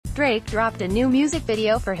Drake dropped a new music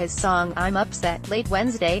video for his song I'm Upset late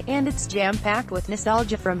Wednesday, and it's jam-packed with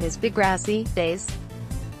nostalgia from his Degrassi days.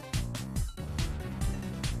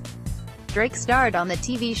 Drake starred on the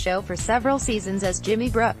TV show for several seasons as Jimmy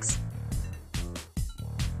Brooks.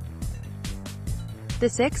 The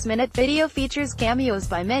 6-minute video features cameos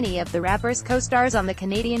by many of the rapper's co-stars on the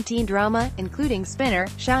Canadian teen drama, including Spinner,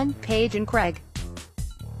 Sean, Paige and Craig.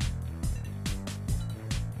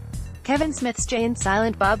 Kevin Smith's Jay and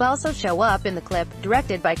Silent Bob also show up in the clip,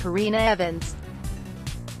 directed by Karina Evans.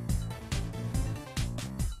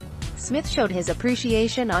 Smith showed his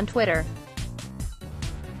appreciation on Twitter.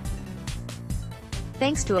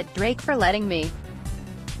 "Thanks to it, Drake, for letting me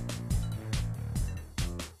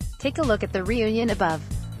take a look at the reunion above.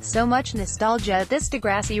 So much nostalgia at this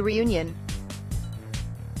Degrassi reunion.